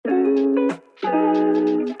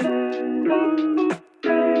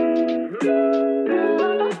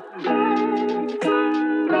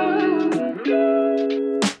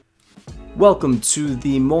Welcome to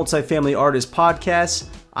the Multifamily Artist Podcast.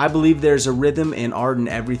 I believe there's a rhythm and art in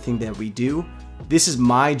everything that we do. This is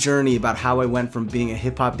my journey about how I went from being a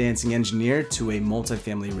hip-hop dancing engineer to a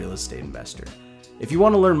multifamily real estate investor. If you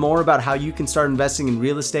want to learn more about how you can start investing in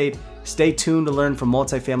real estate, stay tuned to learn from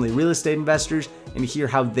multifamily real estate investors and hear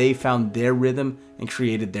how they found their rhythm and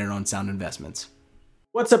created their own sound investments.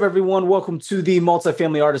 What's up, everyone? Welcome to the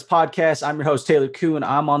Multifamily Artist Podcast. I'm your host, Taylor Koo, and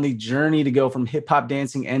I'm on the journey to go from hip-hop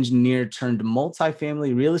dancing engineer turned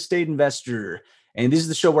multifamily real estate investor. And this is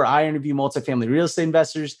the show where I interview multifamily real estate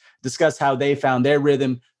investors, discuss how they found their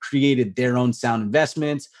rhythm, created their own sound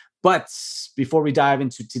investments. But before we dive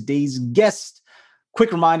into today's guest,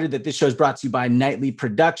 quick reminder that this show is brought to you by Nightly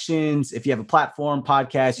Productions. If you have a platform,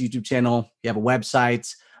 podcast, YouTube channel, you have a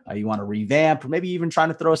website, you want to revamp, or maybe even trying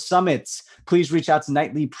to throw summits, please reach out to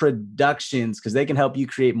Nightly Productions because they can help you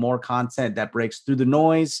create more content that breaks through the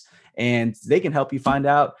noise, and they can help you find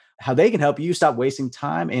out how they can help you stop wasting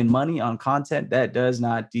time and money on content that does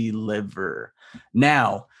not deliver.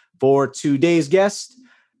 Now, for today's guest,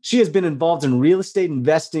 she has been involved in real estate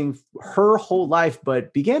investing her whole life,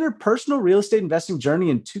 but began her personal real estate investing journey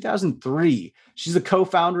in 2003. She's a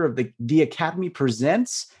co-founder of the Academy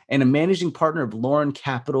Presents and a managing partner of Lauren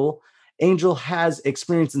Capital. Angel has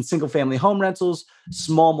experience in single-family home rentals,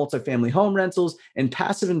 small multifamily home rentals, and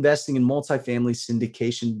passive investing in multifamily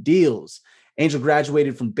syndication deals. Angel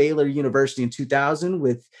graduated from Baylor University in 2000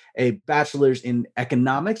 with a bachelor's in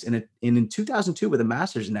economics and in 2002 with a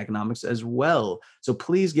master's in economics as well. So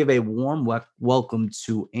please give a warm welcome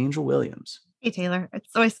to Angel Williams. Hey, Taylor.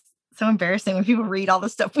 It's always so embarrassing when people read all the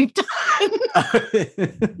stuff we've done.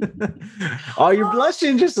 Oh, you're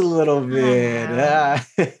blushing just a little bit.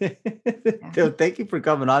 Thank you for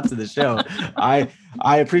coming on to the show. I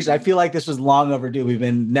appreciate it. I feel like this was long overdue. We've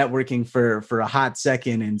been networking for a hot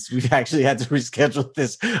second, and we've actually had to reschedule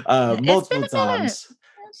this multiple times.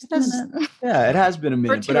 Yeah, it has been a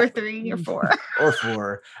minute. Or 2 or 3 or 4. Or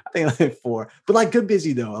 4. I think like 4. But like good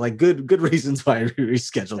busy though. Like good reasons why I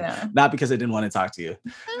rescheduled. Yeah. Not because I didn't want to talk to you.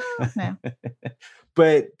 No.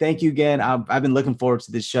 But thank you again. I've been looking forward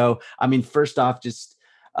to this show. I mean, first off, just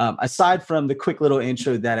aside from the quick little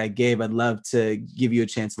intro that I gave, I'd love to give you a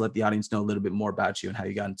chance to let the audience know a little bit more about you and how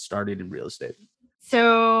you got started in real estate.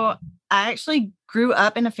 So I actually grew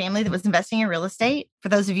up in a family that was investing in real estate. For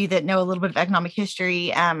those of you that know a little bit of economic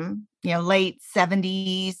history, late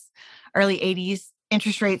 70s, early 80s,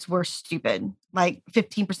 interest rates were stupid, like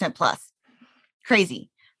 15% plus.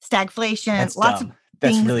 Crazy. Stagflation, That's lots dumb. of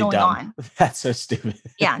things That's really going dumb. on. That's so stupid.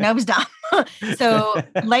 Yeah, no, it was dumb. So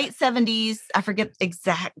late 70s, I forget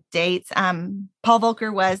exact dates. Paul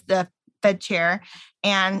Volcker was the Fed chair,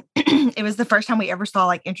 and it was the first time we ever saw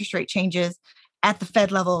like interest rate changes at the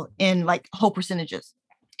Fed level in like whole percentages.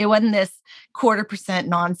 It wasn't this 0.25%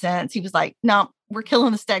 nonsense. He was like, no, we're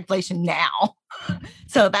killing the stagflation now.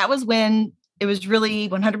 So that was when it was really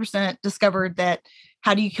 100% discovered that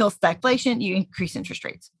how do you kill stagflation? You increase interest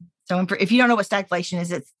rates. So if you don't know what stagflation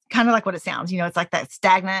is, it's kind of like what it sounds. It's like that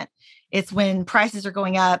stagnant. It's when prices are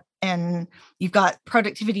going up and you've got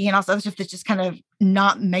productivity and all this other stuff that's just kind of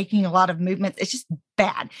not making a lot of movements. It's just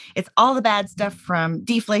bad. It's all the bad stuff from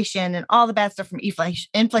deflation and all the bad stuff from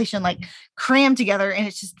inflation like crammed together. And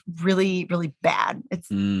it's just really, really bad.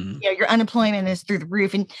 It's, your unemployment is through the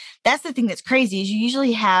roof. And that's the thing that's crazy is you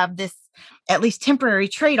usually have this at least temporary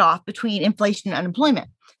trade-off between inflation and unemployment.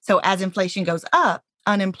 So as inflation goes up,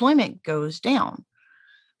 unemployment goes down.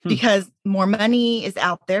 Because more money is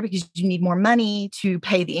out there because you need more money to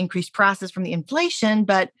pay the increased prices from the inflation,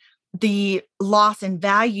 but the loss in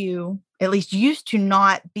value, at least used to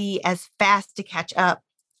not be as fast to catch up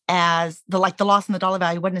as the loss in the dollar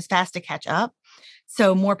value wasn't as fast to catch up.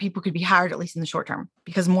 So more people could be hired, at least in the short term,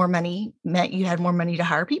 because more money meant you had more money to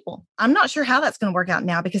hire people. I'm not sure how that's going to work out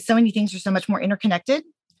now because so many things are so much more interconnected.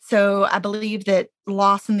 So I believe that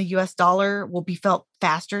loss in the US dollar will be felt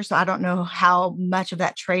faster. So I don't know how much of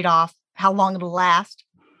that trade-off, how long it'll last,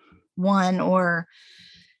 one, or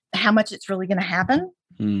how much it's really going to happen.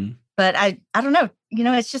 But I don't know.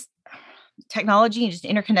 It's just technology and just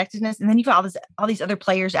interconnectedness. And then you've got all these other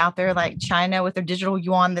players out there like China with their digital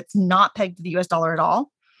yuan that's not pegged to the US dollar at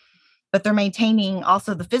all, but they're maintaining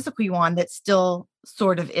also the physical yuan that still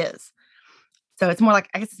sort of is. So it's more like,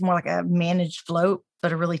 I guess it's more like a managed float,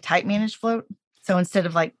 but a really tight managed float. So instead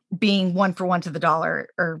of like being 1-for-1 to the dollar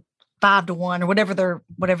or 5-to-1 or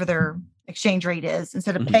whatever their exchange rate is,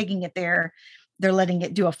 instead of pegging it there, they're letting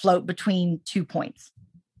it do a float between 2 points.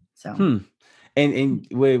 So And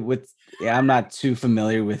with yeah, I'm not too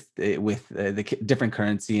familiar with the different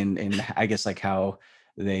currency and I guess like how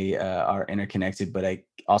they are interconnected, but I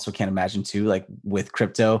also can't imagine too, like with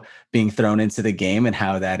crypto being thrown into the game and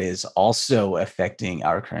how that is also affecting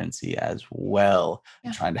our currency as well,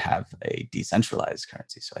 Yeah. trying to have a decentralized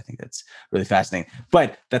currency. So I think that's really fascinating.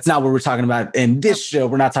 But that's not what we're talking about in this show.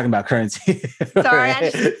 We're not talking about currency. Sorry,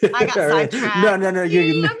 I got sidetracked. No,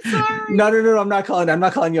 I'm sorry. No. I'm not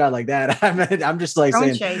calling you out like that. I'm just like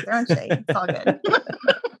Throwing saying, shade. It's all good.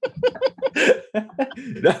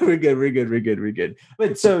 No, we're good.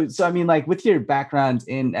 But so I mean, like with your background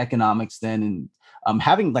in economics, then, and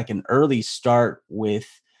having like an early start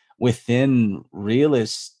within real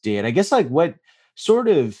estate, I guess like what sort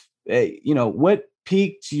of what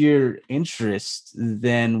piqued your interest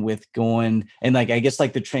then with going and like I guess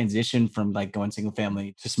like the transition from like going single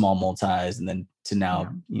family to small multis and then to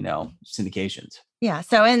now syndications. Yeah.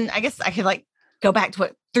 So, and I guess I could like go back to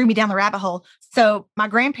what threw me down the rabbit hole. So my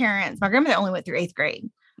grandmother only went through 8th grade.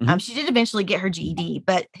 Mm-hmm. She did eventually get her GED,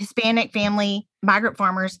 but Hispanic family, migrant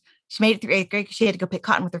farmers, she made it through 8th grade because she had to go pick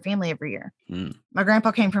cotton with her family every year. My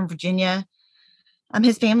grandpa came from Virginia.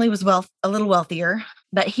 His family was a little wealthier,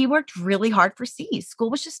 but he worked really hard for C's. School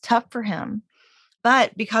was just tough for him.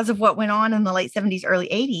 But because of what went on in the late 70s, early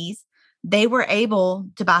 80s, they were able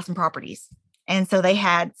to buy some properties. And so they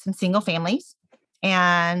had some single families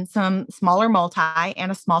and some smaller multi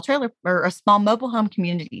and a small trailer or a small mobile home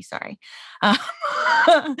community. Sorry.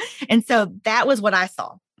 And so that was what I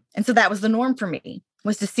saw. And so that was the norm for me,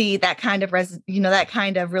 was to see that kind of that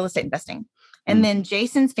kind of real estate investing. And then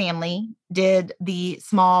Jason's family did the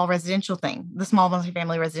small residential thing, the small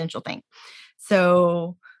multifamily residential thing.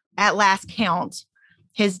 So at last count,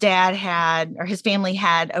 his family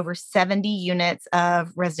had over 70 units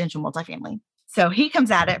of residential multifamily. So he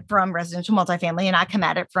comes at it from residential multifamily and I come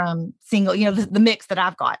at it from single, the mix that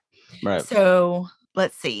I've got. Right. So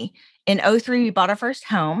let's see. In 2003, we bought our first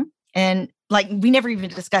home and like, we never even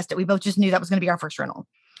discussed it. We both just knew that was going to be our first rental.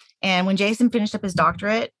 And when Jason finished up his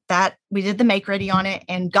doctorate, that we did the make ready on it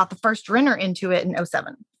and got the first renter into it in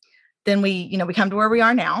 2007. Then we come to where we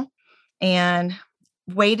are now and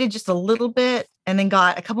waited just a little bit and then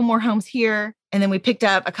got a couple more homes here. And then we picked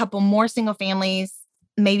up a couple more single families,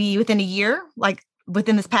 maybe within a year, like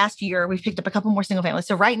within this past year, we've picked up a couple more single families.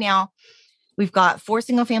 So right now we've got 4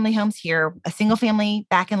 single family homes here, a single family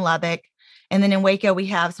back in Lubbock. And then in Waco, we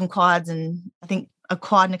have some quads and I think a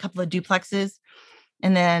quad and a couple of duplexes.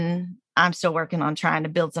 And then I'm still working on trying to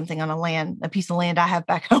build something on a piece of land I have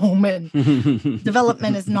back home. And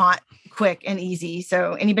development is not quick and easy.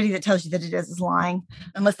 So anybody that tells you that it is lying,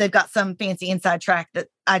 unless they've got some fancy inside track that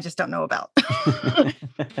I just don't know about.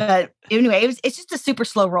 But anyway, it's just a super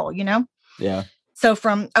slow roll, Yeah. So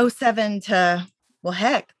from 2007 to,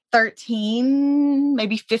 13,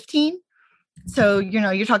 maybe 15. So,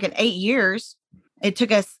 you're talking 8 years. It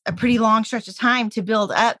took us a pretty long stretch of time to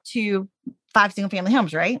build up to 5 single family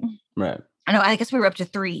homes, right? Right. I guess we were up to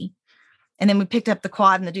 3. And then we picked up the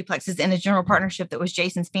quad and the duplexes in a general partnership that was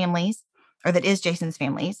Jason's family's, or that is Jason's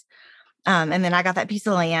family's. And then I got that piece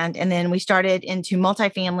of land. And then we started into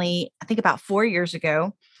multifamily, I think about 4 years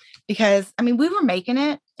ago, because we were making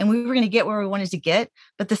it and we were going to get where we wanted to get,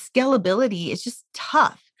 but the scalability is just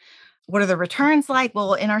tough. What are the returns like?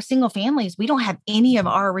 Well, in our single families, we don't have any of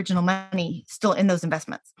our original money still in those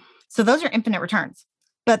investments. So those are infinite returns.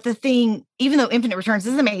 But the thing, even though infinite returns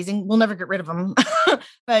is amazing, we'll never get rid of them.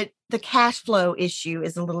 But the cash flow issue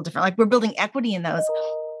is a little different. Like we're building equity in those,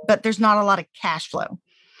 but there's not a lot of cash flow.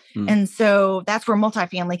 And so that's where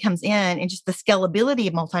multifamily comes in and just the scalability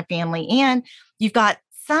of multifamily. And you've got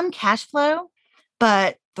some cash flow,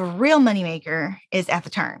 but the real moneymaker is at the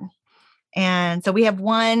turn. And so we have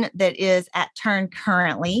one that is at turn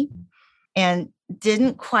currently and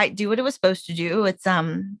didn't quite do what it was supposed to do. It's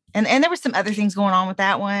and there were some other things going on with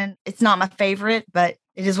that one. It's not my favorite, but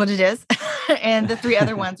it is what it is. And the 3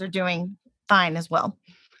 other ones are doing fine as well.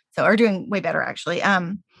 So are doing way better actually.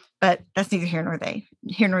 But that's neither here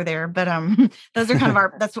nor there. But those are kind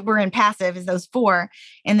of that's what we're in passive is those 4.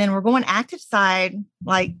 And then we're going active side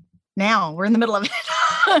like now. We're in the middle of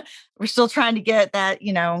it. We're still trying to get that,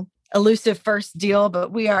 elusive first deal,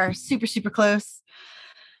 but we are super, super close.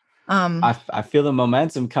 I feel the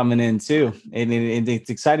momentum coming in too, and it's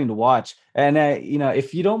exciting to watch. And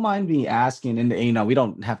if you don't mind me asking, and we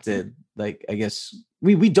don't have to I guess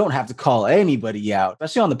we don't have to call anybody out,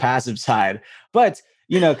 especially on the passive side. But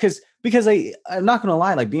because I'm not gonna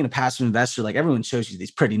lie, like being a passive investor, like everyone shows you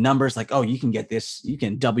these pretty numbers, like, oh, you can get this, you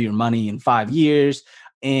can double your money in 5 years.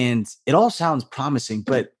 And it all sounds promising,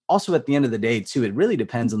 but also at the end of the day too, it really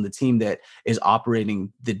depends on the team that is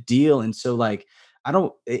operating the deal. And so like,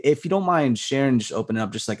 if you don't mind sharing, just opening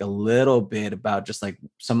up just like a little bit about just like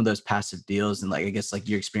some of those passive deals and like, I guess like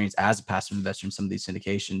your experience as a passive investor in some of these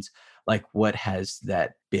syndications, like what has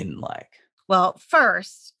that been like? Well,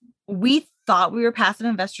 first, we thought we were passive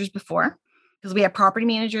investors before because we have property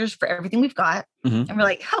managers for everything we've got. Mhm. And we're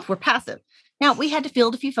like, oh, we're passive. Now, we had to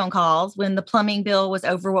field a few phone calls when the plumbing bill was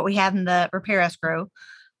over what we had in the repair escrow.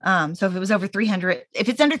 So if it was over 300, if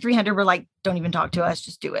it's under 300, we're like, don't even talk to us,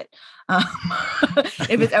 just do it.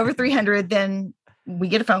 If it's over 300, then we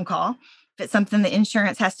get a phone call. If it's something the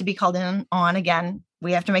insurance has to be called in on, again,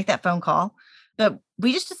 we have to make that phone call. But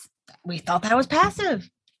we thought that was passive.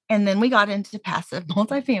 And then we got into passive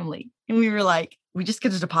multifamily and we were like, we just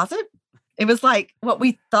get a deposit. It was like what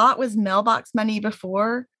we thought was mailbox money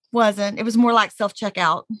before wasn't. It was more like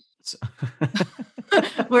self-checkout.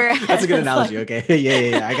 That's a good analogy. Like, okay.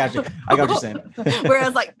 Yeah. I got you. I got what you're saying.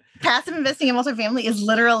 Whereas like passive investing in multifamily is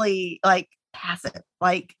literally like passive.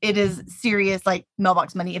 Like it is serious, like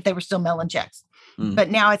mailbox money if they were still mailing checks. But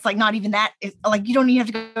now it's like not even that. It's like you don't even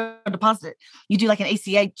have to go deposit it. You do like an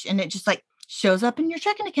ACH and it just like shows up in your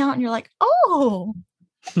checking account and you're like, oh,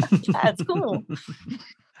 that's cool.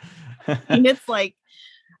 And it's like,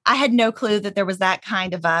 I had no clue that there was that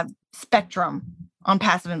kind of a spectrum on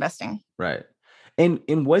passive investing. Right. And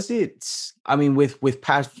was it, I mean, with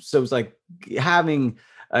past, so it was like having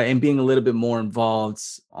and being a little bit more involved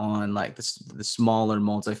on like the smaller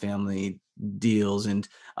multifamily deals and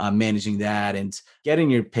managing that and getting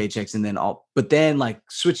your paychecks and then but then like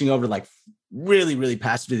switching over like really, really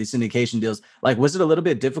passive to these syndication deals. Like, was it a little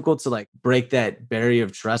bit difficult to like break that barrier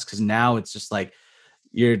of trust? Because now it's just like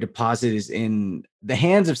your deposit is in the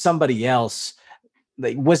hands of somebody else.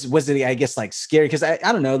 Like, was it, I guess, like scary? Because I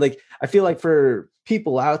don't know, like, I feel like for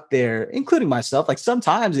people out there, including myself, like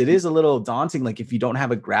sometimes it is a little daunting. Like if you don't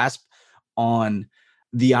have a grasp on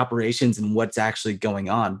the operations and what's actually going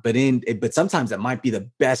on, but sometimes that might be the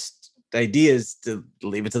best idea is to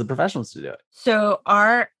leave it to the professionals to do it. So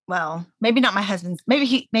maybe not my husband's, maybe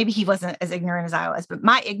he wasn't as ignorant as I was, but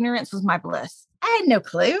my ignorance was my bliss. I had no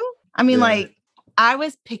clue. I mean, like I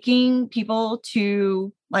was picking people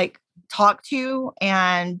to like talk to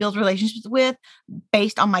and build relationships with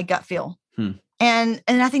based on my gut feel. And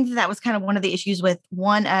I think that was kind of one of the issues with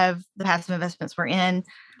one of the passive investments we're in.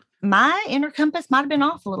 My inner compass might've been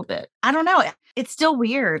off a little bit. I don't know. It's still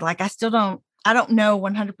weird. Like I don't know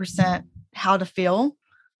 100% how to feel,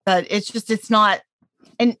 but it's not,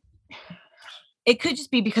 and it could just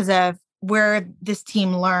be because of where this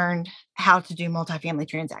team learned how to do multifamily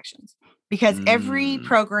transactions, because every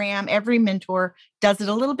program, every mentor does it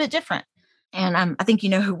a little bit different. And I think you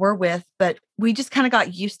know who we're with, but we just kind of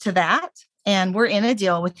got used to that. And we're in a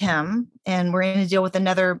deal with him and we're in a deal with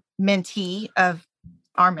another mentee of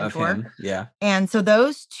our mentor. Yeah. And so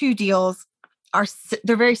those two deals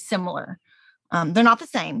they're very similar. They're not the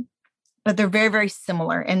same, but they're very, very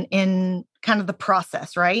similar in kind of the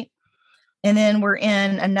process, right? And then we're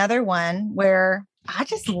in another one where I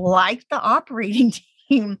just like the operating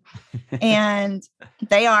team and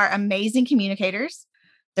they are amazing communicators.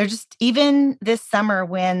 They're just, even this summer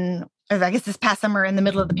this past summer in the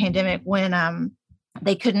middle of the pandemic when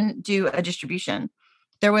they couldn't do a distribution,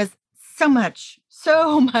 there was so much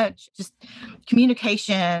just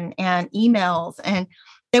communication and emails, and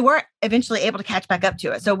they were eventually able to catch back up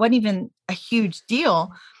to it. So it wasn't even a huge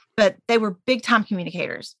deal, but they were big time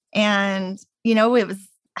communicators. And,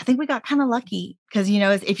 I think we got kind of lucky because,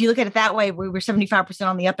 if you look at it that way, we were 75%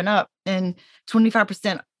 on the up and up and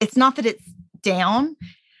 25%. It's not that it's down,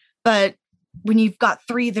 but when you've got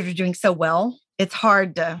three that are doing so well, it's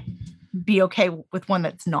hard to be okay with one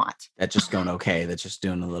that's not. That's just going okay. That's just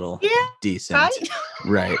doing a little decent. Right?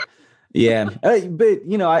 Right. Yeah. But,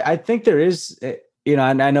 I think there is, and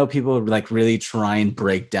I know people like really try and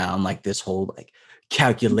break down like this whole like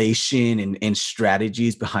calculation and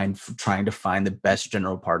strategies behind trying to find the best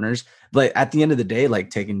general partners. But at the end of the day, like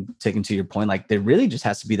taking to your point, like there really just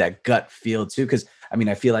has to be that gut feel too. Cause I mean,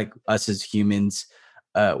 I feel like us as humans,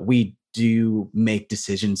 we do make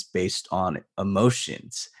decisions based on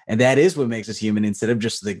emotions. And that is what makes us human instead of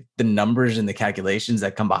just the numbers and the calculations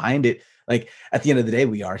that come behind it. Like at the end of the day,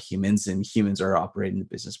 we are humans and humans are operating the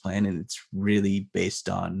business plan. And it's really based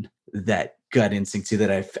on that gut instinct too,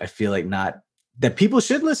 that I feel like that people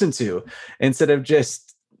should listen to instead of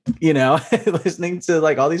just, listening to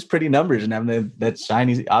like all these pretty numbers and having that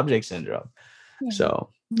shiny object syndrome. Yeah. So.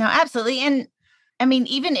 No, absolutely. And I mean,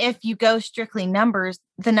 even if you go strictly numbers,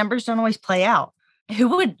 the numbers don't always play out. Who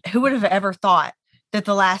would have ever thought that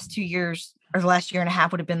the last 2 years or the last year and a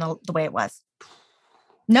half would have been the way it was.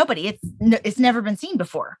 Nobody, it's never been seen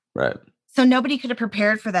before. Right. So nobody could have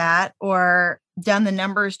prepared for that or done the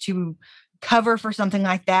numbers to cover for something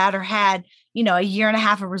like that, or had, a year and a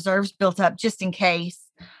half of reserves built up just in case.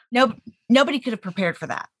 Nobody could have prepared for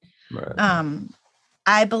that. Right.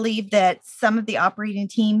 I believe that some of the operating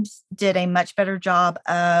teams did a much better job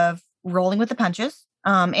of rolling with the punches.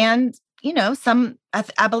 And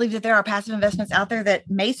I believe that there are passive investments out there that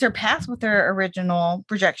may surpass what their original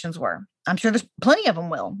projections were. I'm sure there's plenty of them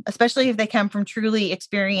will, especially if they come from truly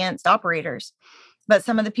experienced operators. But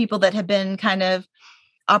some of the people that have been kind of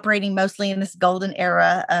operating mostly in this golden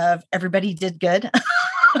era of everybody did good,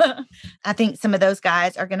 I think some of those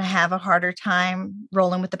guys are going to have a harder time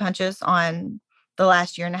rolling with the punches on the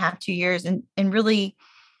last year and a half, 2 years, and really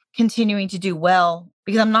continuing to do well,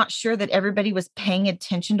 because I'm not sure that everybody was paying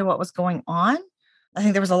attention to what was going on. I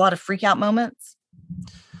think there was a lot of freak out moments.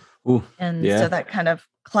 Ooh, and yeah. So that kind of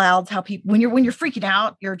clouds how people, when you're freaking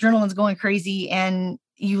out, your adrenaline's going crazy and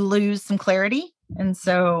you lose some clarity. And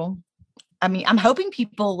so, I mean, I'm hoping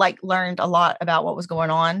people learned a lot about what was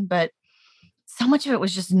going on, but so much of it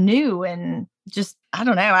was just new and just, I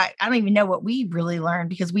don't know. I don't even know what we really learned,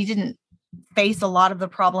 because we didn't face a lot of the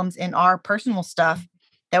problems in our personal stuff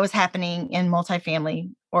that was happening in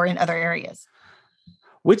multifamily or in other areas.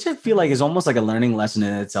 Which I feel like is almost like a learning lesson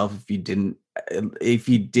in itself. If you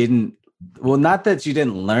didn't, well, not that you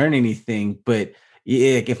didn't learn anything, but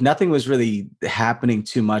if nothing was really happening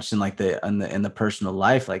too much in in the personal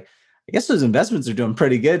life, I guess those investments are doing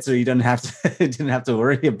pretty good. So you didn't have to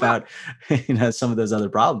worry about, some of those other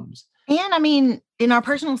problems. And I mean, in our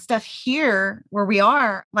personal stuff here where we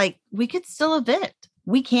are, we could still evict.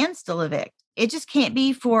 We can still evict. It just can't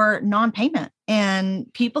be for non-payment.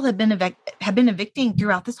 And people have been evicting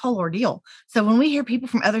throughout this whole ordeal. So when we hear people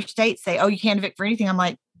from other states say, "Oh, you can't evict for anything," I'm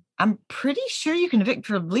like, I'm pretty sure you can evict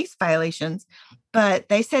for lease violations. But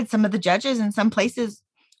they said some of the judges in some places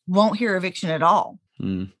won't hear eviction at all.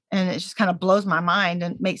 And it just kind of blows my mind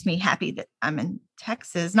and makes me happy that I'm in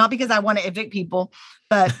Texas. Not because I want to evict people,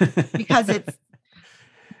 but because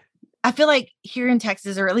I feel like here in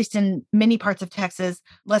Texas, or at least in many parts of Texas,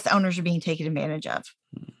 less owners are being taken advantage of.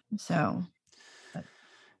 So.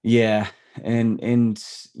 Yeah. And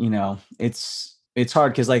it's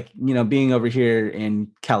hard because being over here in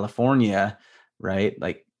California, right?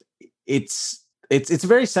 It's a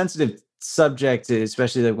very sensitive subject,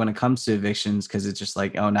 especially when it comes to evictions, because it's just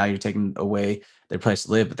now you're taking away their place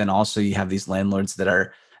to live, but then also you have these landlords that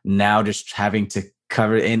are now just having to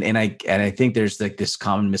cover, and I think there's this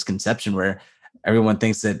common misconception where everyone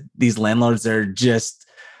thinks that these landlords are just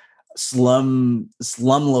slumlords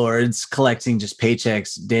collecting just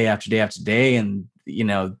paychecks day after day after day. And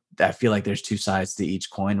I feel like there's two sides to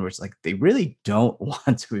each coin, where it's they really don't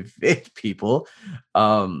want to evict people,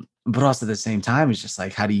 but also at the same time, it's just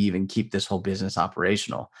how do you even keep this whole business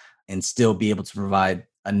operational and still be able to provide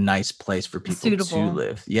a nice place for people to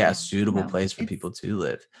live? A suitable place for people to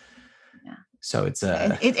live. Yeah. So it's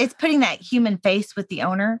putting that human face with the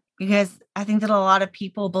owner, because I think that a lot of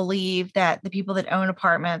people believe that the people that own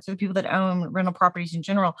apartments or the people that own rental properties in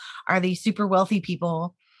general are these super wealthy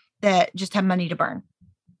people that just have money to burn.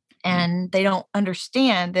 And they don't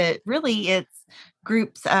understand that really it's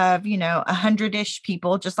groups of, 100-ish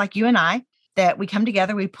people, just like you and I, that we come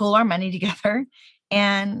together, we pool our money together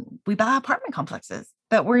and we buy apartment complexes.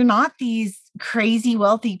 But we're not these crazy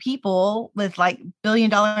wealthy people with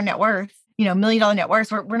billion-dollar net worth, million-dollar net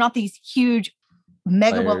worth. We're not these huge,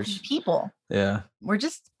 mega wealthy people. Yeah. We're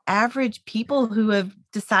just average people who have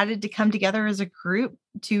decided to come together as a group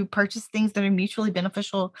to purchase things that are mutually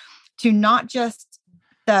beneficial to not just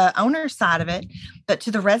the owner side of it, but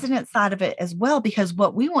to the resident side of it as well. Because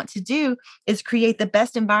what we want to do is create the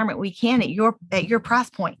best environment we can at your price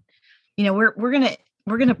point. We're going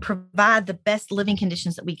to provide the best living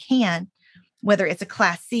conditions that we can, whether it's a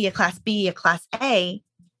class C, a class B, a class A.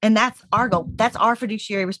 And that's our goal. That's our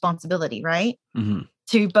fiduciary responsibility, right? Mm-hmm.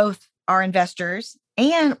 To both our investors,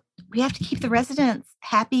 and we have to keep the residents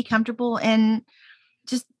happy, comfortable, and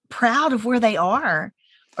just proud of where they are,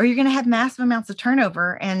 or you're going to have massive amounts of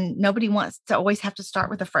turnover, and nobody wants to always have to start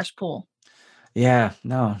with a fresh pool. Yeah,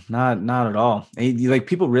 no, not at all.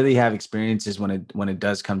 People really have experiences when it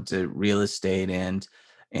does come to real estate and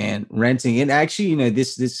renting. And actually,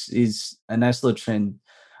 this is a nice little trend.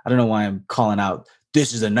 I don't know why I'm calling out,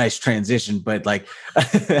 this is a nice transition, but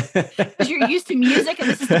because you're used to music and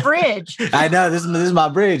this is the bridge. I know this is my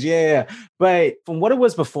bridge. Yeah. But from what it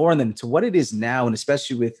was before and then to what it is now, and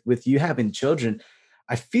especially with you having children,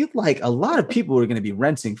 I feel like a lot of people are going to be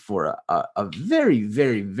renting for a very,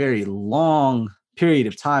 very, very long period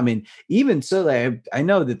of time. And even so, like, I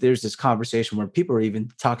know that there's this conversation where people are even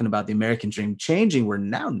talking about the American dream changing, where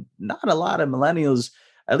now not a lot of millennials,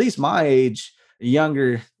 at least my age,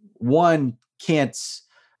 younger, one can't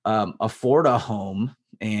afford a home,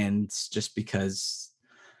 and just because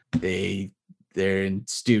they're in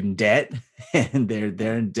student debt and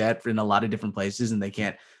they're in debt in a lot of different places, and they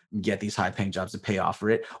can't get these high paying jobs to pay off for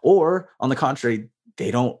it. Or on the contrary,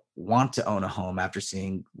 they don't want to own a home after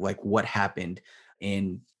seeing like what happened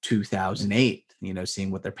in 2008,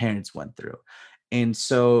 seeing what their parents went through. And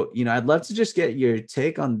so, I'd love to just get your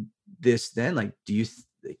take on this then. Like, do you,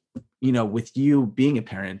 with you being a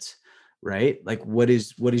parent, right? Like, what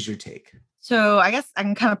is your take? So I guess I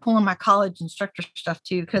can kind of pull in my college instructor stuff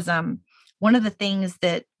too, because one of the things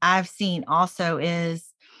that I've seen also is,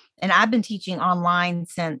 and I've been teaching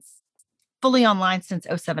fully online since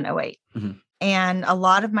 07, 08. Mm-hmm. And a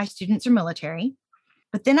lot of my students are military.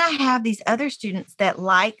 But then I have these other students that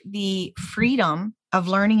like the freedom of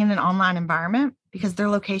learning in an online environment because their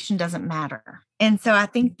location doesn't matter. And so I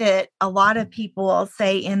think that a lot of people,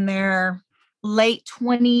 say in their late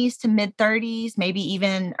 20s to mid 30s, maybe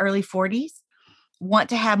even early 40s, want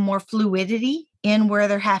to have more fluidity in where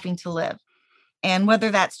they're having to live. And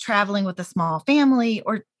whether that's traveling with a small family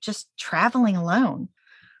or just traveling alone,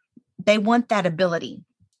 they want that ability.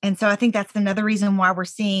 And so I think that's another reason why we're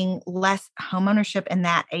seeing less homeownership in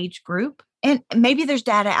that age group. And maybe there's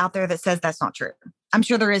data out there that says that's not true. I'm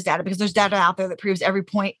sure there is data, because there's data out there that proves every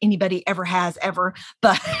point anybody ever has ever.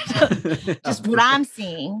 But just what I'm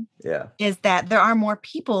seeing is that there are more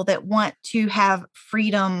people that want to have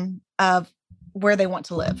freedom of where they want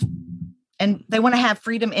to live. And they want to have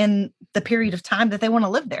freedom in the period of time that they want to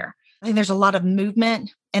live there. I think there's a lot of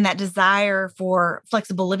movement and that desire for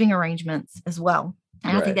flexible living arrangements as well.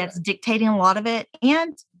 And I think that's dictating a lot of it.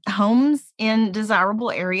 And homes in desirable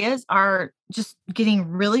areas are just getting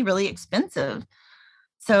really, really expensive.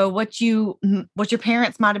 So what your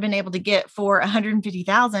parents might have been able to get for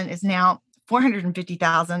 $150,000 is now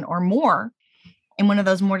 $450,000 or more in one of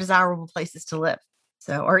those more desirable places to live.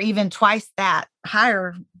 So, or even twice that,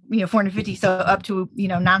 higher, 450, so up to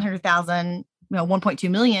 900,000, 1.2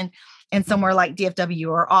 million in somewhere like DFW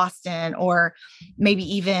or Austin, or maybe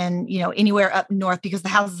even, anywhere up north, because the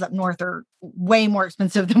houses up north are way more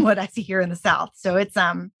expensive than what I see here in the South. So it's,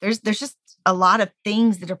 there's just a lot of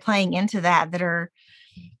things that are playing into that are,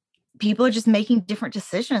 people are just making different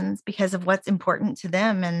decisions because of what's important to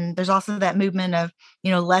them. And there's also that movement of,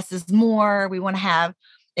 less is more. We want to have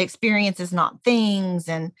experiences, not things,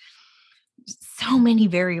 and so many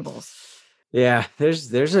variables. Yeah,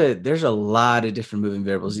 there's a lot of different moving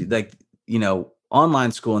variables, like,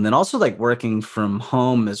 online school, and then also like working from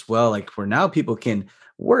home as well, like where now people can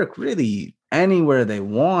work really anywhere they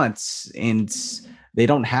want, and they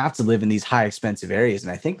don't have to live in these high expensive areas.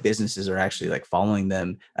 And I think businesses are actually like following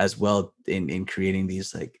them as well in creating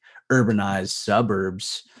these like urbanized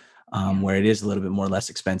suburbs, where it is a little bit more less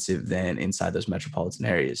expensive than inside those metropolitan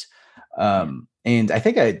areas. And I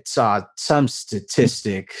think I saw some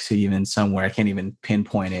statistics even somewhere, I can't even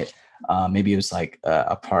pinpoint it. Maybe it was like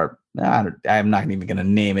a part. I'm not even going to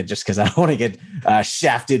name it just because I don't want to get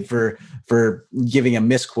shafted for giving a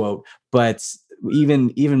misquote. But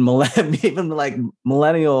even like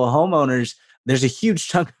millennial homeowners, there's a huge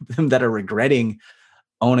chunk of them that are regretting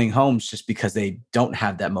owning homes just because they don't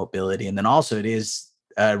have that mobility. And then also it is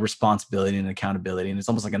responsibility and accountability, and it's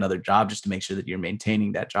almost like another job just to make sure that you're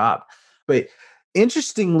maintaining that job. But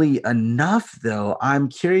interestingly enough, though, I'm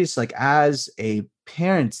curious, like as a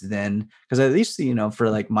parent then, because at least, for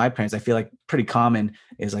like my parents, I feel like pretty common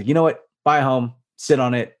is like, buy a home, sit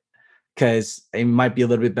on it, because it might be a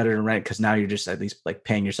little bit better to rent, because now you're just at least like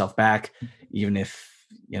paying yourself back, even if,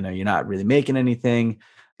 you're not really making anything,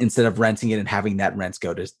 instead of renting it and having that rent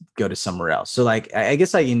go to somewhere else. So like, I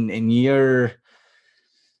guess like in your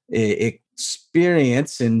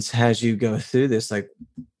experience, and as you go through this, like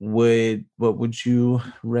what would you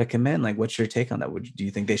recommend? Like, what's your take on that? Do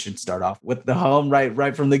you think they should start off with the home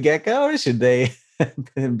right from the get-go, or should they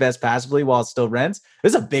invest passively while it still rents?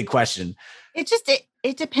 This is a big question.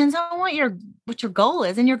 It depends on what your goal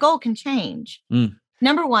is, and your goal can change.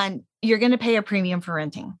 Number one, you're going to pay a premium for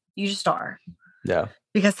renting. You just are. Yeah.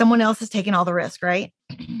 Because someone else is taking all the risk, right?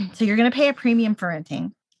 So you're going to pay a premium for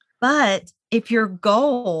renting. But if your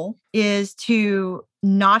goal is to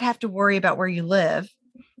not have to worry about where you live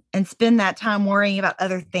and spend that time worrying about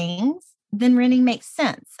other things, then renting makes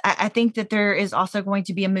sense. I think that there is also going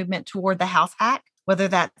to be a movement toward the house hack, whether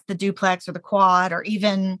that's the duplex or the quad, or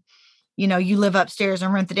even, you live upstairs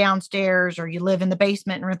and rent the downstairs, or you live in the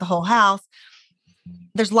basement and rent the whole house.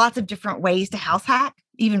 There's lots of different ways to house hack.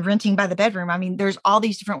 even renting by the bedroom. I mean, there's all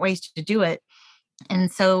these different ways to do it.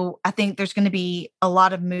 And so I think there's going to be a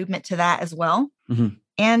lot of movement to that as well. Mm-hmm.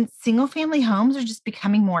 And single family homes are just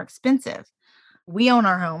becoming more expensive. We own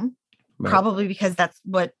our home, Right. probably because that's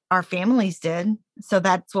what our families did. So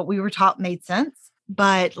that's what we were taught made sense.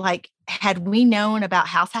 But like, had we known about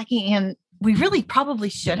house hacking, and we really probably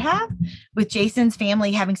should have, with Jason's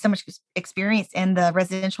family having so much experience in the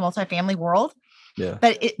residential multifamily world, Yeah.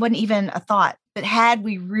 but it wasn't even a thought. But had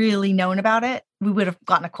we really known about it, we would have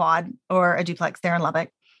gotten a quad or a duplex there in Lubbock,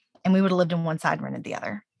 and we would have lived in one side and rented the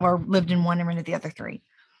other, or lived in one and rented the other three,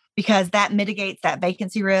 because that mitigates that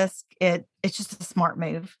vacancy risk. It's just a smart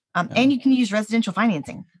move. And you can use residential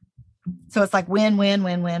financing. So it's like win, win,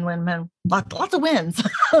 win, win, win, win. Lots of wins.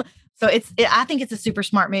 So I think it's a super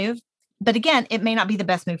smart move. But again, it may not be the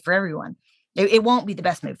best move for everyone. It won't be the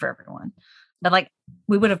best move for everyone. But like,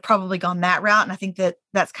 we would have probably gone that route. And I think that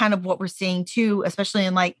that's kind of what we're seeing too, especially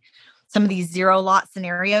in like some of these 0 lot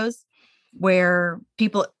scenarios where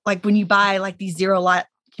people, like when you buy like these 0 lot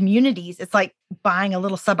communities, it's like buying a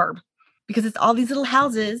little suburb, because it's all these little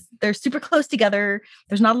houses. They're super close together.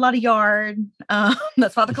 There's not a lot of yard.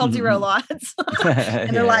 That's why they're called 0 lots.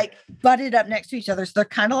 And they're like butted up next to each other. So they're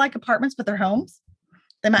kind of like apartments, but they're homes.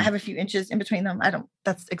 They might have a few inches in between them.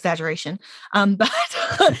 That's exaggeration. But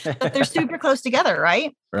they're super close together,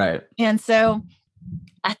 right? Right. And so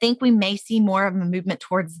I think we may see more of a movement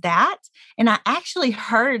towards that. And I actually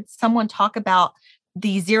heard someone talk about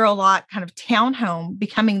the 0 lot kind of townhome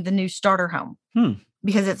becoming the new starter home,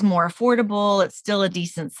 because it's more affordable. It's still a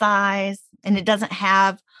decent size, and it doesn't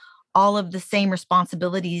have all of the same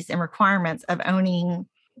responsibilities and requirements of owning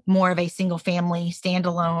more of a single family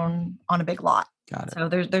standalone on a big lot. Got it. So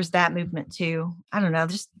there's that movement too. I don't know.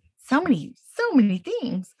 There's so many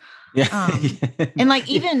things. Yeah. And like,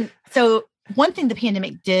 even so, one thing the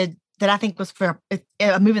pandemic did that I think was for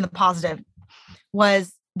a move in the positive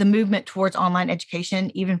was the movement towards online education,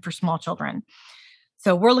 even for small children.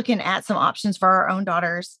 So we're looking at some options for our own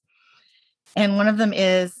daughters. And one of them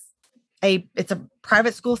is it's a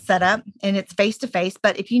private school setup, and it's face-to-face.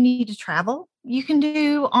 But if you need to travel, you can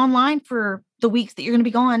do online for the weeks that you're going to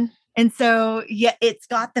be gone. And so, yeah, it's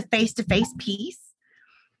got the face-to-face piece.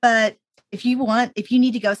 But if you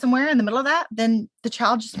need to go somewhere in the middle of that, then the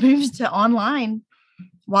child just moves to online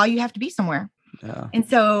while you have to be somewhere. Yeah. And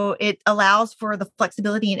so it allows for the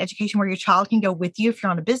flexibility in education where your child can go with you if you're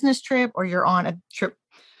on a business trip, or you're on a trip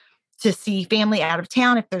to see family out of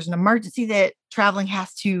town. If there's an emergency that traveling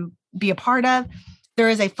has to be a part of, there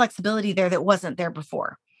is a flexibility there that wasn't there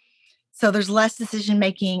before. So there's less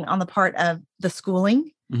decision-making on the part of the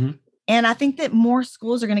schooling. Mm-hmm. And I think that more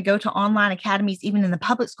schools are going to go to online academies, even in the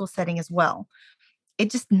public school setting as well. It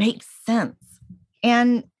just makes sense.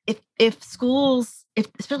 And if schools,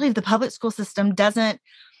 especially if the public school system doesn't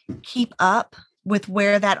keep up with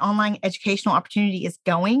where that online educational opportunity is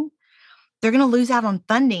going, they're going to lose out on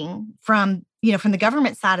funding from the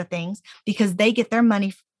government side of things, because they get their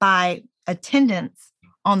money by attendance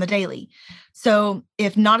on the daily. So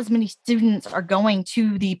if not as many students are going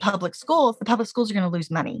to the public schools are going to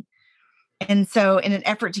lose money. And so in an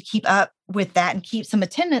effort to keep up with that and keep some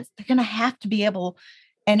attendance, they're going to have to be able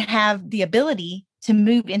and have the ability to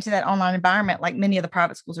move into that online environment like many of the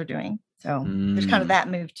private schools are doing. So there's kind of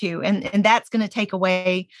that move too. And that's going to take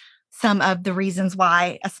away some of the reasons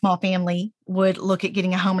why a small family would look at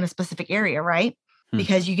getting a home in a specific area, right?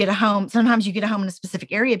 Because sometimes you get a home in a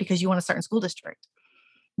specific area because you want a certain school district.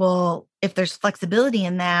 Well, if there's flexibility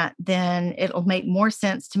in that, then it'll make more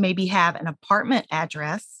sense to maybe have an apartment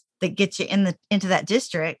address that gets you into that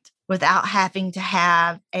district without having to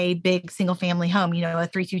have a big single family home, a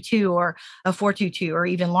 322 or a 422 or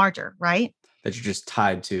even larger, right? That you're just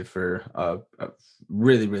tied to for a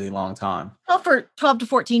really, really long time. Well, for 12 to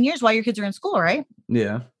 14 years while your kids are in school, right?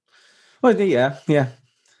 Yeah. Well, yeah.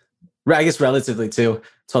 I guess relatively too,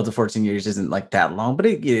 12 to 14 years isn't like that long, but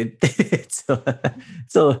it's a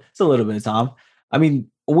little bit of time. I mean,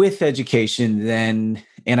 with education then,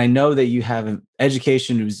 and I know that you have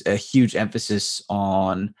education was a huge emphasis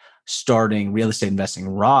on starting Real Estate Investing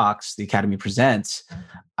Rocks, the Academy presents.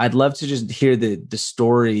 I'd love to just hear the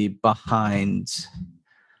story behind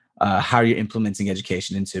how you're implementing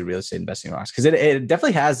education into Real Estate Investing Rocks, because it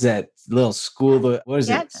definitely has that little school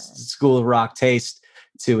of rock taste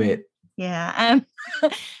to it. Yeah.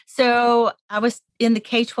 So I was in the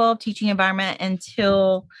K-12 teaching environment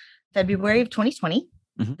until February of 2020,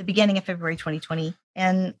 the beginning of February 2020.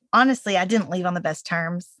 And honestly, I didn't leave on the best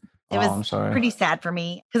terms. It was pretty sad for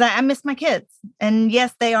me because I miss my kids. And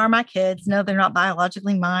yes, they are my kids. No, they're not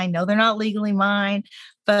biologically mine. No, they're not legally mine,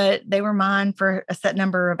 but they were mine for a set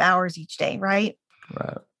number of hours each day, right?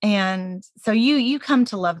 Right. And so you come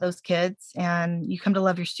to love those kids and you come to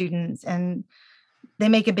love your students, and they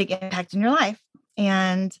make a big impact in your life.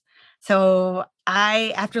 And so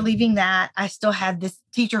after leaving that, I still had this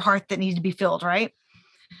teacher heart that needed to be filled, right?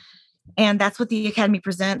 And that's what the Academy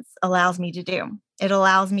Presents allows me to do. It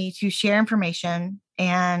allows me to share information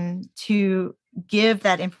and to give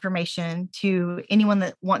that information to anyone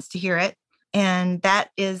that wants to hear it. And that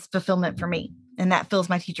is fulfillment for me. And that fills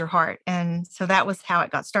my teacher heart. And so that was how it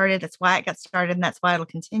got started. That's why it got started. And that's why it'll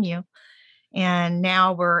continue. And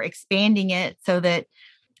now we're expanding it so that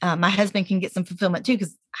my husband can get some fulfillment too.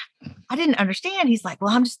 Because I didn't understand. He's like,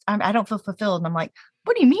 well, I don't feel fulfilled. And I'm like,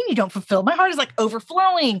 what do you mean you don't fulfill? My heart is like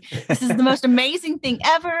overflowing. This is the most amazing thing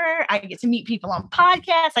ever. I get to meet people on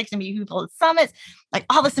podcasts. I get to meet people at summits. Like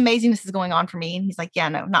all this amazingness is going on for me. And he's like, yeah,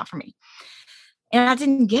 no, not for me. And I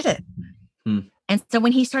didn't get it. And so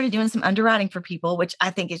when he started doing some underwriting for people, which I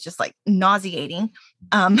think is just like nauseating,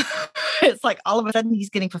 it's like all of a sudden he's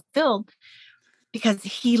getting fulfilled because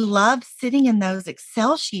he loves sitting in those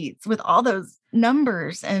Excel sheets with all those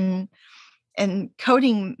numbers and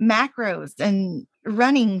coding macros and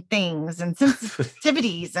running things and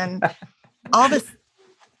sensitivities and all this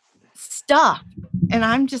stuff. And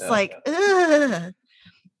I'm just like, ugh.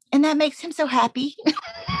 And that makes him so happy.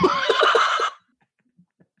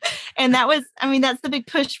 And that's the big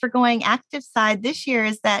push for going active side this year,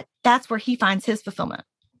 is that's where he finds his fulfillment.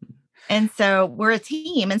 And so we're a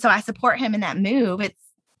team. And so I support him in that move.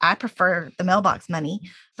 I prefer the mailbox money,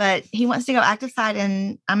 but he wants to go active side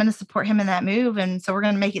and I'm going to support him in that move. And so we're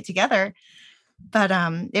going to make it together. But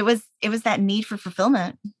it was that need for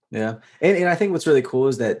fulfillment. Yeah. And I think what's really cool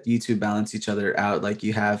is that you two balance each other out. Like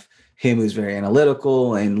you have him who's very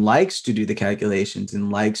analytical and likes to do the calculations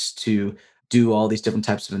and likes to do all these different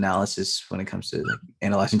types of analysis when it comes to like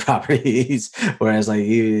analyzing properties. Whereas like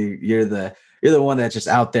you're the one that's just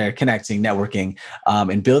out there connecting, networking,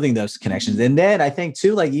 and building those connections. And then I think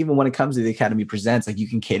too, like even when it comes to the Academy Presents, like you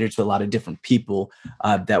can cater to a lot of different people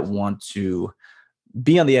that want to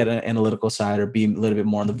be on the analytical side or be a little bit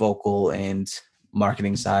more on the vocal and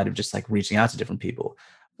marketing side of just like reaching out to different people,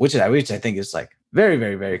 which I think is like very,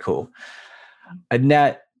 very, very cool.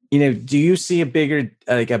 Nat, do you see a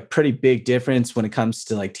pretty big difference when it comes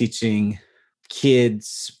to like teaching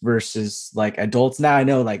kids versus like adults? Now I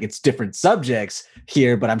know like it's different subjects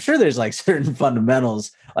here, but I'm sure there's like certain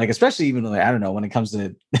fundamentals, like especially even like, I don't know, when it comes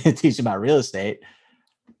to teaching about real estate.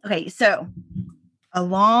 Okay. So a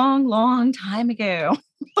long, long time ago.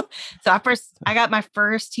 So I got my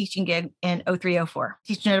first teaching gig in 0304,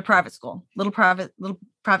 teaching at a private school, little private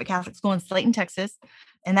Catholic school in Slayton, Texas.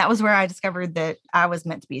 And that was where I discovered that I was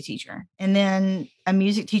meant to be a teacher. And then a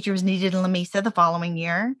music teacher was needed in La Mesa the following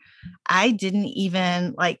year. I didn't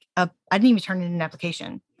even turn in an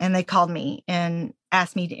application, and they called me and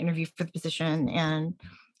asked me to interview for the position. And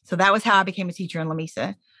so that was how I became a teacher in La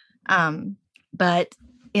Mesa. But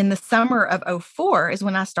in the summer of 04 is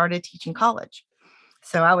when I started teaching college.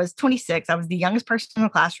 So I was 26. I was the youngest person in the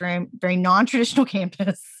classroom, very non-traditional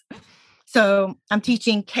campus. So I'm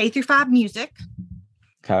teaching K-5 music.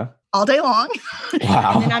 Okay. All day long.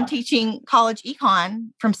 Wow. And then I'm teaching college econ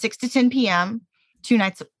from 6 to 10 p.m. 2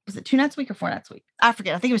 nights. Was it 2 nights a week or 4 nights a week? I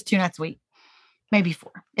forget. I think it was 2 nights a week. Maybe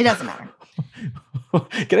 4. It doesn't matter.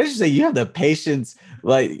 Can I just say you have the patience,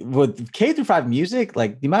 like with K-5 music,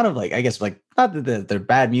 like the amount of like, I guess like not that they're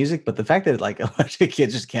bad music, but the fact that like a bunch of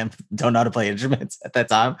kids just don't know how to play instruments at that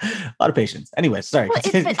time, a lot of patience. Anyway, sorry. Well,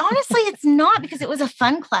 but honestly, it's not, because it was a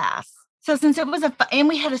fun class. So since it was and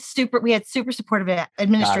we had super supportive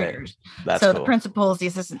administrators. That's so cool. The principals, the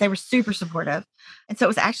assistants, they were super supportive. And so it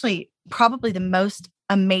was actually probably the most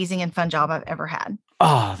amazing and fun job I've ever had.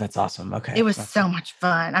 Oh, that's awesome. Okay. It was so much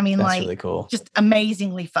fun. I mean, that's like really cool. Just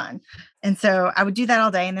amazingly fun. And so I would do that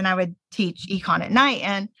all day, and then I would teach econ at night.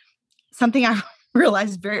 And something I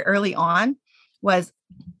realized very early on was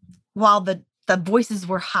while the voices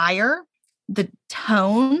were higher, the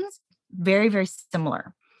tones very, very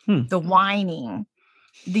similar. The whining,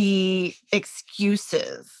 the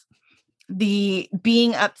excuses, the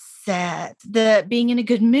being upset, the being in a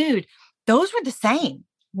good mood, those were the same.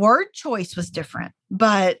 Word choice was different,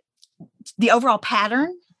 but the overall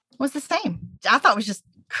pattern was the same. I thought it was just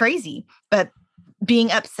crazy, but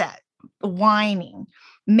being upset, whining,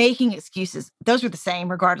 making excuses, those were the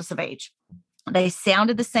same regardless of age. They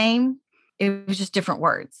sounded the same. It was just different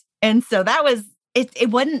words. And so that was, it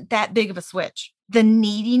wasn't that big of a switch. The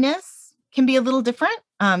neediness can be a little different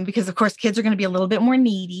because, of course, kids are going to be a little bit more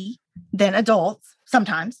needy than adults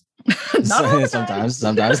sometimes. Not all the time.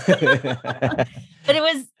 Sometimes. But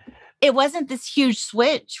it wasn't this huge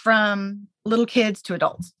switch from little kids to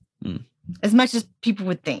adults. as much as people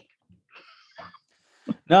would think.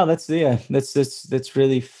 No, that's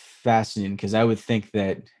really fascinating, because I would think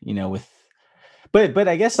that, but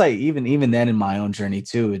I guess like even then in my own journey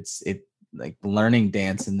too, it like learning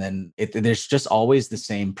dance, and then there's just always the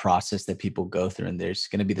same process that people go through, and there's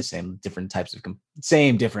going to be the different types of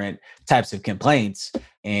complaints,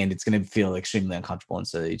 and it's going to feel extremely uncomfortable. And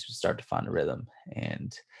so you just start to find a rhythm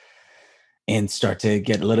and start to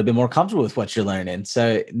get a little bit more comfortable with what you're learning.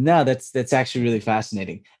 So no, that's actually really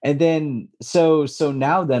fascinating. And then so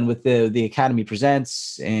now then with the Academy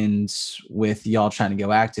Presents, and with y'all trying to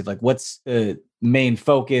go active, like what's the main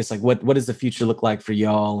focus? Like what does the future look like for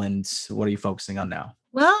y'all, and what are you focusing on now?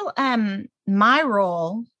 Well, my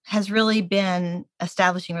role has really been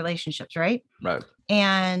establishing relationships, right? Right.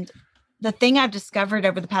 And the thing I've discovered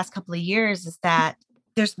over the past couple of years is that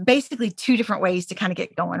there's basically two different ways to kind of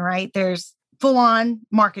get going, right? There's full on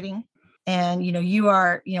marketing, and, you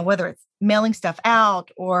are, whether it's mailing stuff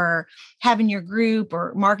out or having your group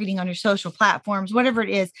or marketing on your social platforms, whatever it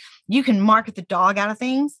is, you can market the dog out of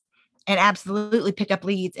things and absolutely pick up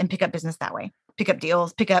leads and pick up business that way, pick up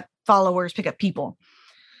deals, pick up followers, pick up people.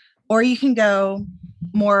 Or you can go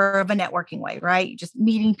more of a networking way, right? Just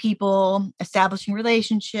meeting people, establishing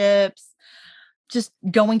relationships, just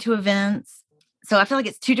going to events. So I feel like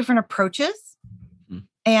it's two different approaches.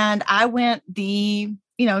 And I went the,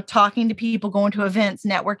 talking to people, going to events,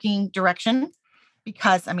 networking direction,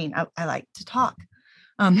 because I like to talk.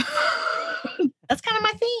 That's kind of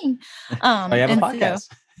my thing. I have a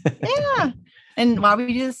podcast. Yeah. And while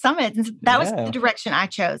we do the summit, and that was the direction I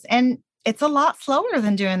chose. And it's a lot slower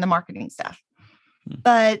than doing the marketing stuff.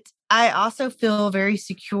 But I also feel very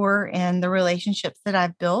secure in the relationships that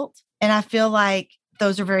I've built. And I feel like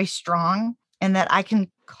those are very strong, and that I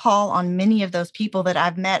can call on many of those people that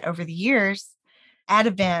I've met over the years at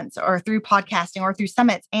events or through podcasting or through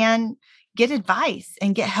summits, and get advice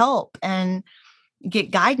and get help and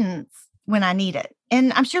get guidance when I need it.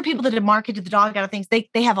 And I'm sure people that have marketed the dog out of things, they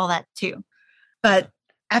have all that too. But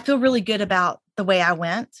I feel really good about the way I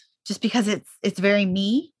went, just because it's very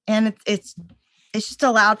me, and it's just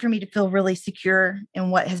allowed for me to feel really secure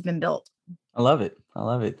in what has been built. I love it.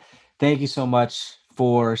 Thank you so much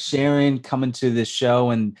for sharing, coming to this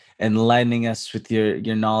show, and enlightening us with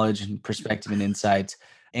your knowledge and perspective and insight.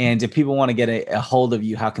 And if people want to get a hold of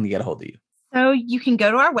you, how can they get a hold of you? So you can go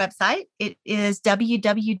to our website. It is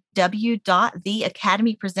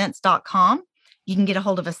www.theacademypresents.com. You can get a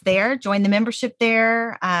hold of us there, join the membership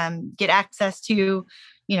there, get access to,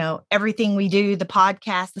 everything we do, the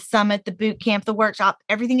podcast, the summit, the boot camp, the workshop,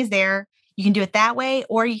 everything is there. You can do it that way,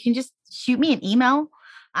 or you can just shoot me an email.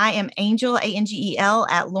 I am Angel, Angel,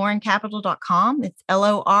 at LorrenCapital.com. It's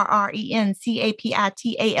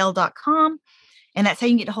LORRENCAPITAL.com. And that's how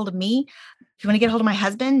you can get a hold of me. If you want to get a hold of my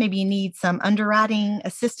husband, maybe you need some underwriting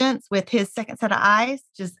assistance with his second set of eyes,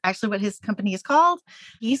 which is actually what his company is called.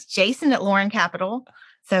 He's Jason at Loren Capital.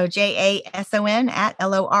 So JASON at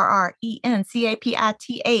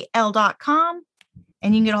LORRENCAPITAL.com.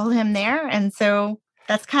 And you can get a hold of him there. And so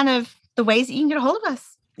that's kind of the ways that you can get a hold of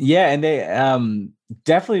us. Yeah. And they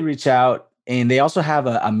definitely reach out. And they also have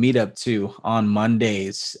a meetup too on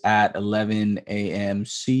Mondays at 11 a.m.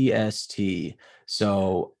 CST.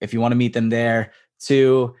 So if you want to meet them there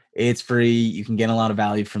too, it's free. You can get a lot of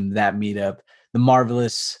value from that meetup. The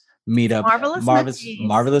Marvelous meetup,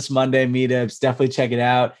 Marvelous Monday meetups. Definitely check it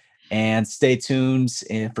out, and stay tuned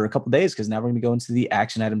for a couple of days, because now we're going to go into the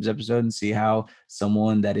action items episode and see how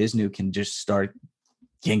someone that is new can get started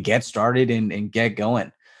and get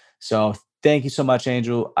going. So thank you so much,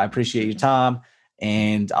 Angel. I appreciate your time,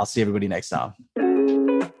 and I'll see everybody next time.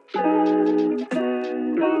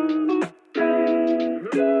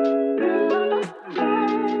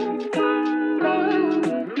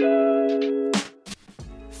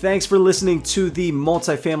 Thanks for listening to the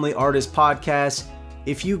Multifamily Artist Podcast.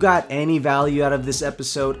 If you got any value out of this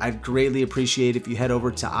episode, I'd greatly appreciate if you head over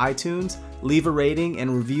to iTunes, leave a rating,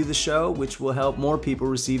 and review the show, which will help more people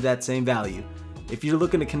receive that same value. If you're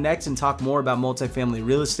looking to connect and talk more about multifamily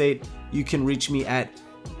real estate, you can reach me at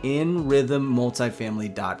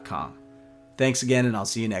inrhythmmultifamily.com. Thanks again, and I'll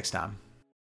see you next time.